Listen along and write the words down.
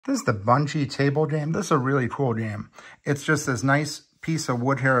This is the Bungee table jam. This is a really cool jam. It's just this nice piece of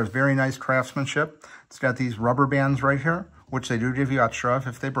wood here. It's very nice craftsmanship. It's got these rubber bands right here, which they do give you extra of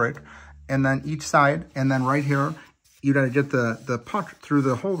if they break. And then each side, and then right here, you got to get the puck through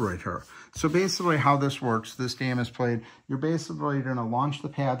the hole right here. So basically how this works, this game is played, you're basically going to launch the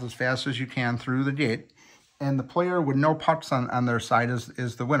pads as fast as you can through the gate. And the player with no pucks on their side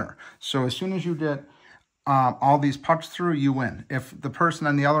is the winner. So as soon as you get all these pucks through, you win. If the person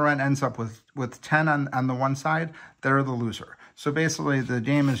on the other end ends up with 10 on the one side, they're the loser. So basically the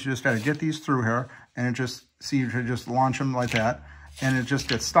game is you just got to get these through here, and it just, see, you should just launch them like that, and it just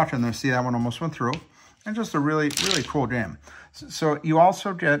gets stuck in there. See, that one almost went through. And just a really, really cool game. So you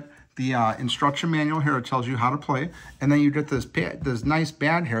also get the instruction manual here. It tells you how to play. And then you get this nice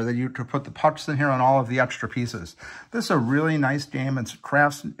pad here that you can put the pucks in here and all of the extra pieces. This is a really nice game. It's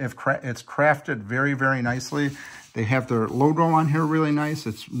crafted very, very nicely. They have their logo on here really nice.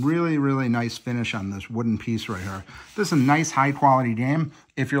 It's really, really nice finish on this wooden piece right here. This is a nice high quality game.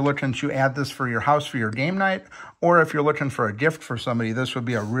 If you're looking to add this for your house for your game night, or if you're looking for a gift for somebody, this would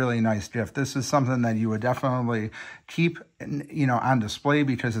be a really nice gift. This is something that you would definitely keep, you know, on display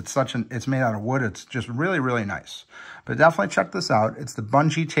because it's made out of wood. It's just really, really nice. But definitely check this out. It's the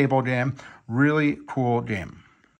Bungee table jam. Really cool game.